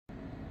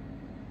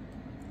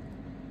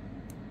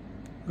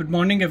Good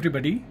morning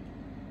everybody.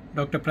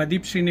 Dr.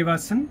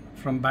 Pradeep.REFER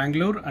from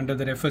Bangalore under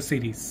the REFER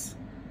series.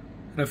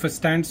 REFER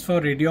stands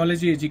for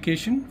Radiology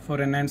Education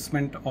for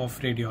Enhancement of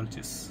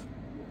Radiologists.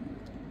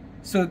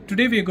 So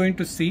today we are going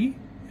to see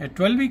a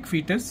 12-week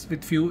fetus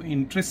with few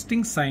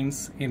interesting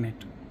signs in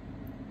it.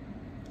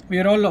 We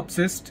are all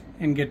obsessed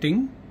in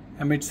getting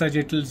a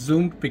mid-sagittal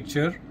zoomed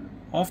picture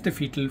of the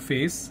fetal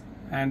face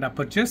and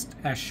upper chest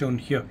as shown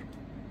here.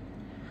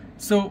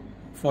 So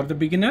for the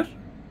beginner,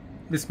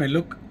 this may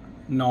look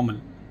normal.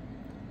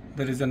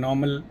 There is a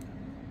normal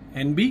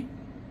NB,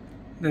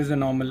 there is a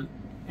normal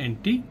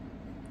NT,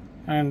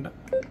 and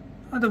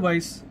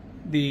otherwise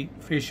the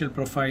facial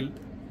profile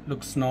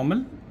looks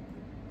normal,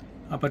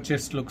 upper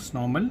chest looks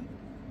normal,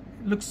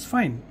 looks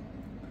fine.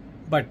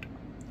 But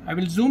I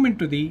will zoom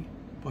into the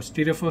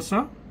posterior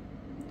fossa.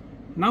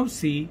 Now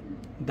see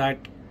that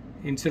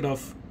instead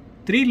of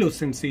 3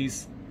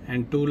 lucencies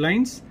and 2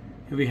 lines,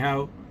 we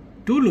have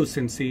 2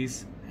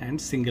 lucencies and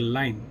single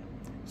line.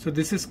 So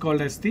this is called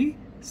as the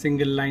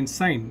single line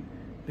sign.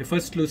 The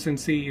first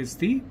lucency is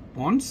the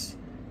pons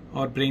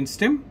or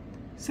brainstem.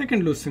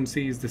 Second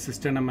lucency is the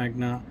cisterna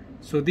magna.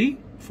 So the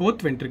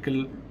fourth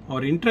ventricle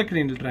or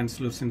intracranial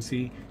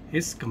translucency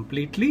is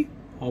completely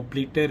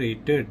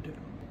obliterated.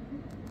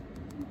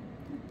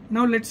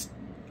 Now let's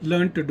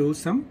learn to do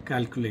some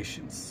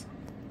calculations.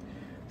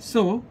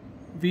 So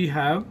we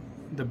have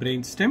the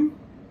brainstem,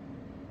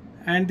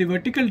 and the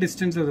vertical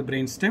distance of the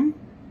brainstem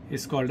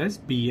is called as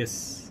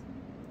BS.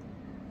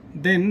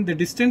 Then the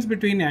distance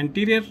between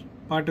anterior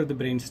part of the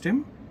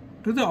brainstem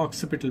to the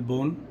occipital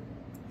bone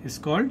is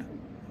called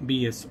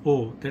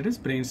BSO, that is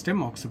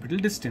brainstem occipital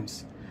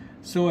distance.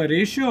 So a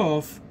ratio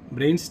of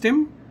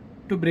brainstem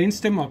to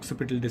brainstem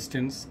occipital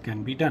distance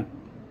can be done.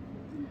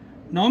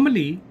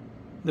 Normally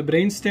the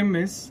brainstem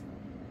is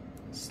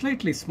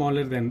slightly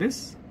smaller than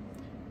this.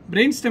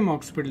 Brainstem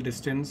occipital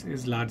distance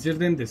is larger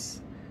than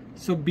this.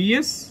 So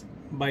BS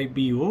by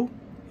BO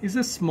is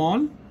a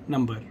small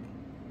number.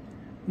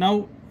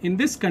 Now in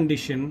this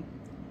condition,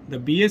 the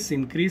BS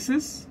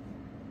increases,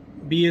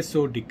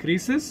 BSO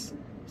decreases,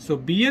 so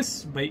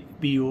BS by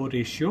BO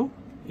ratio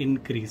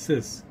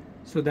increases.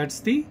 So that's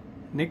the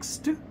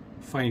next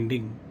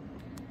finding.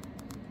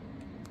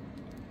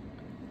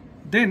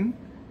 Then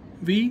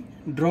we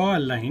draw a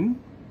line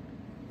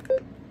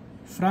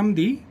from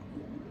the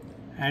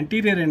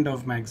anterior end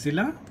of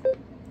maxilla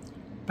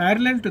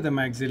parallel to the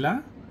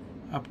maxilla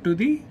up to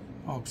the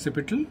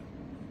occipital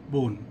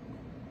bone.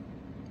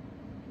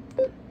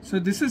 So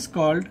this is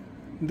called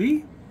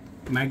the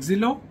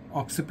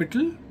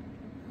maxillo-occipital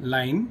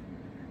line,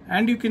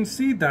 and you can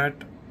see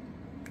that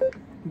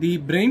the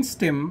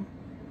brainstem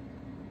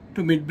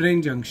to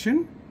midbrain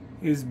junction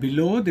is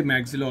below the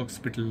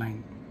maxillo-occipital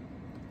line.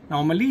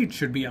 Normally it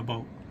should be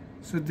above.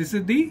 So this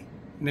is the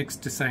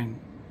next sign,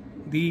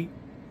 the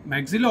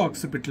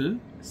maxillo-occipital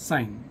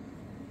sign.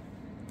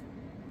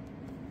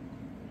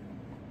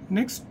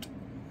 Next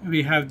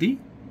we have the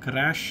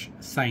crash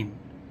sign.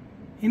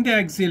 In the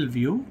axial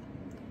view,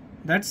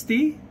 that's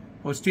the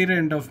posterior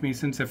end of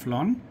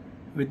mesencephalon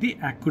with the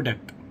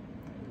aqueduct.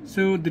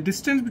 So the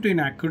distance between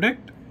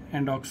aqueduct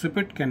and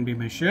occiput can be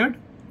measured.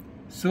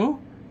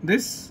 So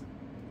this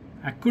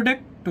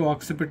aqueduct to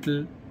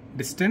occipital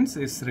distance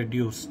is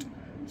reduced.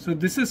 So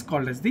this is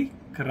called as the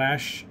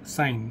crash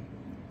sign.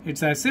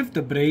 It's as if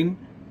the brain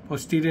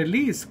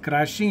posteriorly is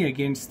crashing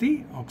against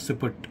the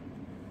occiput.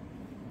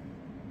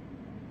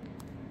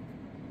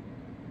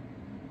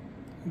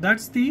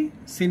 That's the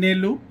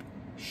cine loop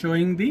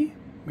showing the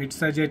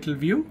mid-sagittal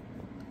view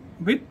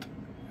with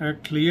a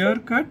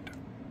clear-cut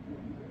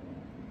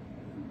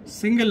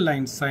single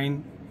line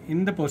sign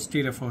in the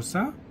posterior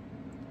fossa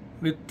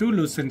with 2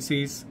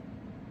 lucencies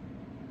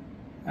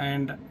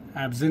and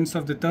absence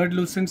of the third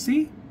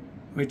lucency,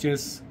 which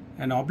is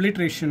an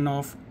obliteration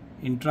of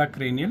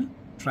intracranial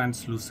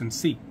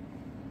translucency.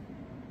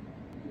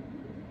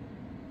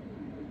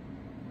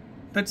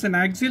 That's an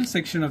axial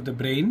section of the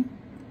brain,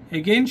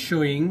 again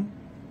showing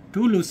 2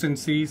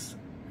 lucencies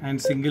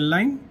and single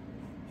line.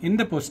 In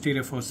the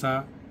posterior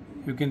fossa,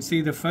 you can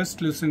see the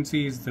first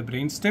lucency is the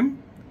brainstem,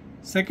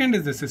 second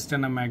is the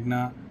cisterna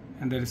magna,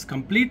 and there is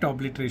complete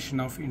obliteration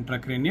of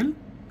intracranial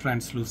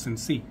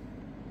translucency.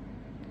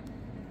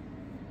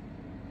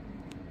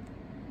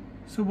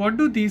 So what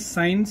do these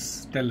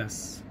signs tell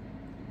us?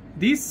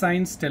 These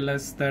signs tell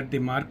us that the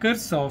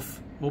markers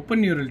of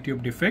open neural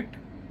tube defect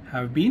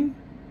have been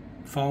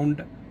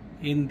found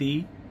in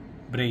the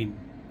brain,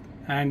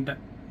 and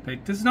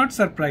it is not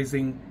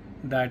surprising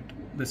that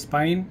the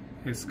spine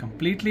is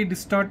completely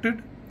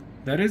distorted.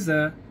 There is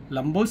a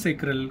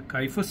lumbosacral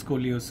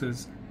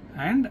kyphoscoliosis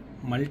and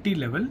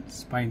multi-level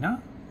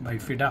spina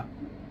bifida.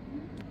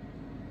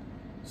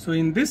 So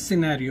in this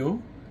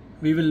scenario,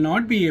 we will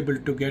not be able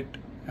to get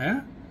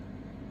a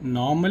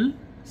normal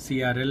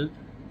CRL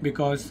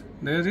because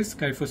there is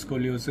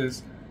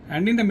kyphoscoliosis,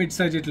 and in the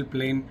mid-sagittal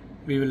plane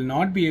we will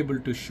not be able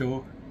to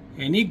show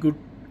any good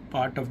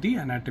part of the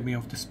anatomy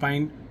of the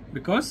spine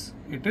because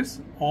it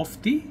is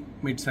off the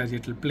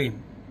mid-sagittal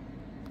plane.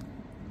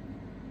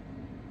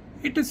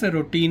 It is a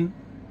routine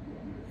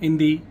in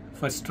the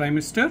first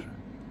trimester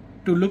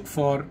to look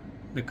for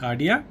the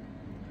cardia.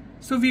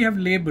 So we have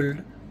labeled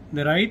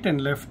the right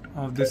and left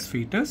of this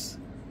fetus.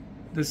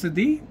 This is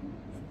the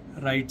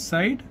right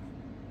side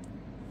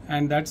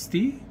and that's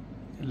the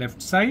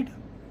left side,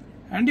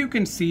 and you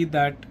can see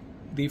that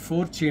the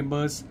 4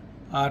 chambers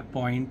are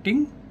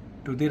pointing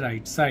to the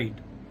right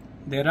side.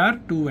 There are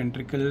 2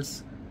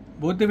 ventricles.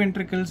 Both the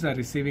ventricles are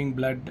receiving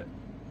blood,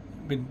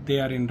 they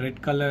are in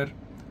red color,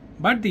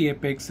 but the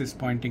apex is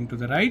pointing to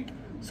the right,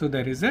 so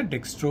there is a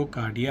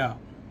dextrocardia.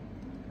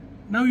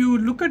 Now you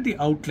look at the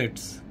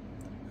outlets.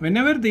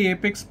 Whenever the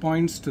apex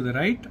points to the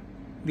right,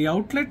 the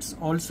outlets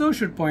also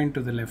should point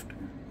to the left.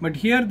 But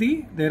here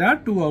there are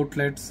 2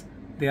 outlets,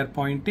 they are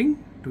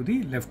pointing to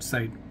the left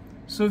side.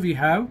 So we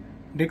have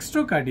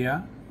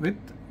dextrocardia with,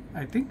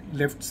 I think,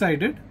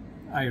 left-sided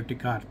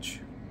aortic arch.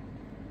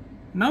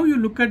 Now you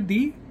look at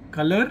the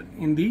color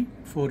in the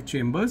 4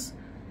 chambers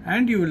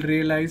and you will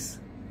realize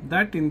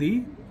that in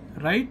the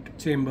right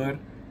chamber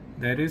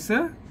there is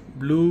a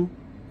blue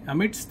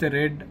amidst the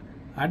red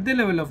at the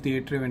level of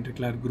the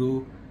atrioventricular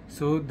groove,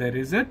 so there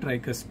is a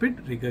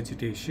tricuspid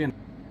regurgitation.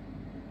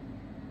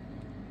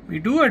 We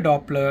do a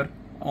Doppler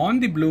on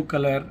the blue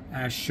color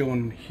as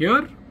shown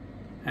here,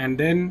 and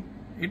then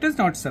it is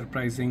not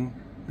surprising,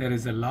 there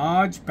is a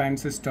large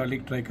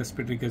pansystolic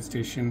tricuspid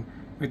regurgitation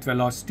with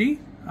velocity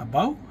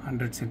above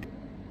 100 cm.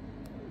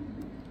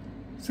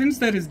 Since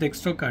there is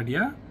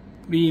dextrocardia,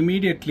 we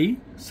immediately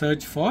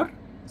search for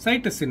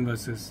situs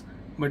inversus,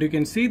 but you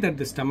can see that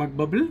the stomach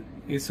bubble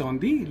is on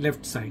the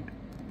left side.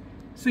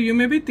 So you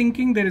may be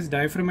thinking there is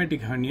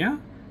diaphragmatic hernia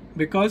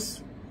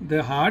because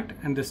the heart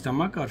and the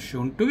stomach are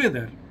shown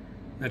together.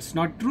 That's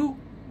not true,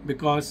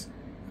 because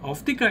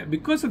of the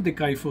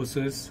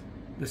kyphosis,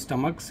 the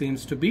stomach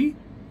seems to be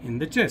in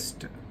the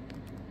chest.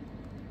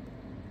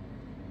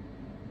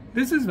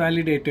 This is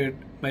validated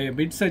by a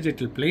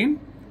mid-sagittal plane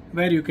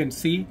where you can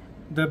see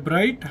the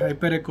bright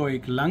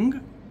hyperechoic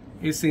lung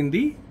is in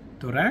the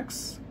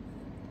thorax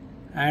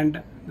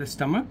and the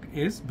stomach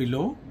is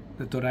below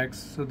the thorax,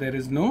 so there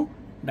is no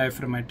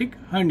diaphragmatic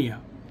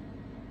hernia.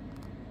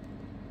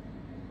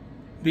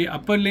 The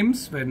upper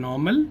limbs were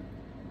normal,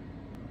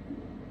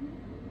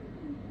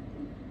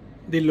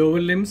 the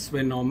lower limbs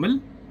were normal,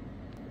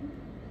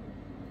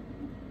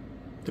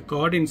 the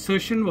cord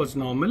insertion was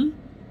normal,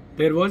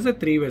 there was a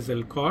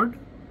 3-vessel cord.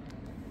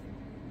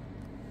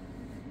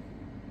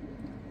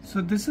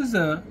 So this is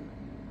a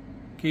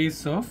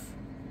case of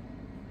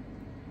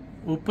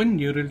open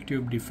neural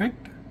tube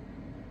defect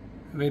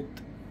with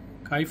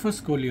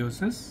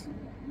kyphoscoliosis,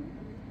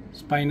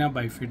 spina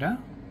bifida,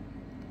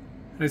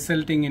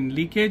 resulting in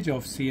leakage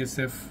of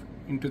CSF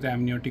into the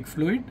amniotic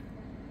fluid,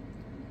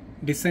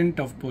 descent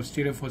of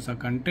posterior fossa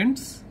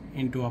contents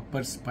into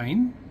upper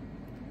spine,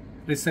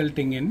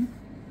 resulting in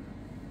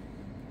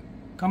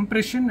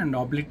compression and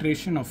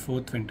obliteration of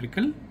 4th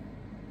ventricle,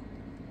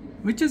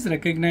 which is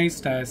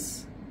recognized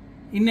as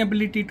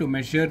inability to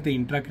measure the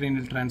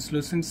intracranial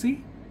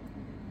translucency,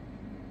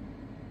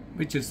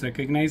 which is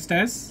recognized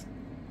as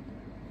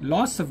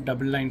loss of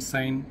double line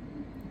sign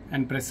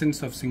and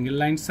presence of single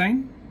line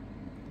sign,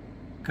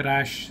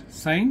 crash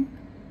sign,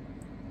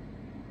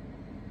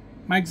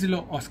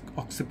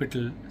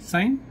 maxillo-occipital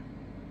sign,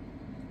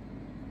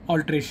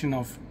 alteration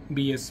of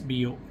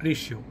BS-BO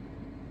ratio.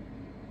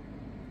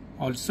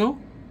 Also,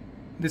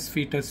 this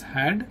fetus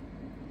had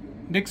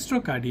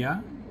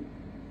dextrocardia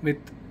with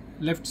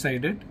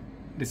left-sided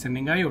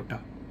descending aorta.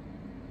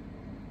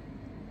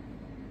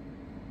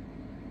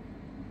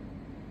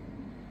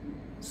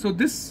 So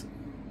this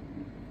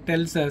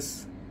tells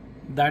us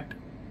that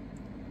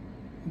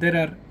there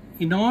are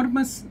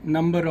enormous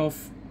number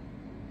of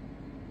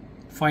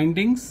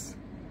findings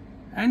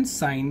and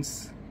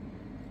signs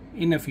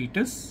in a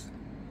fetus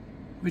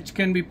which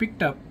can be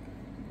picked up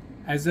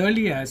as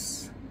early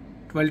as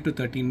 12 to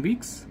 13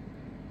 weeks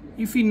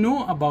if we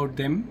know about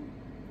them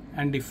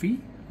and if we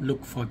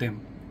look for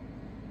them.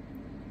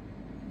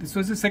 This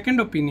was a second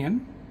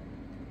opinion.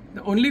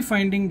 The only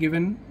finding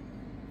given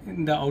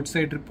in the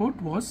outside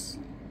report was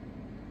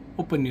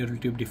open neural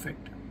tube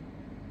defect,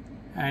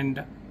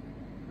 and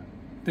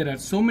there are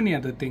so many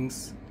other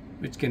things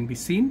which can be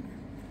seen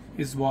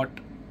is what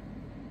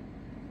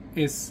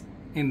is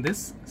in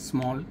this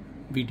small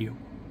video.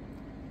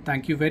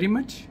 Thank you very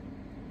much.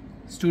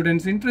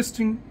 Students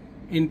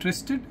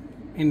interested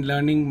in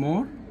learning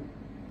more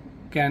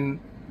can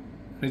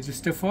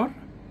register for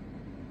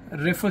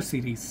REFER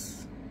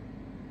series.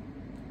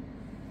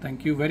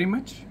 Thank you very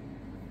much.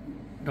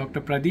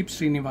 Dr.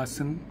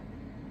 Pradeep.REFER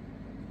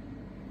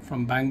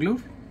from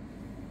Bangalore.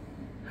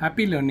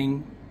 Happy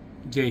learning.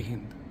 Jai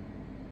Hind.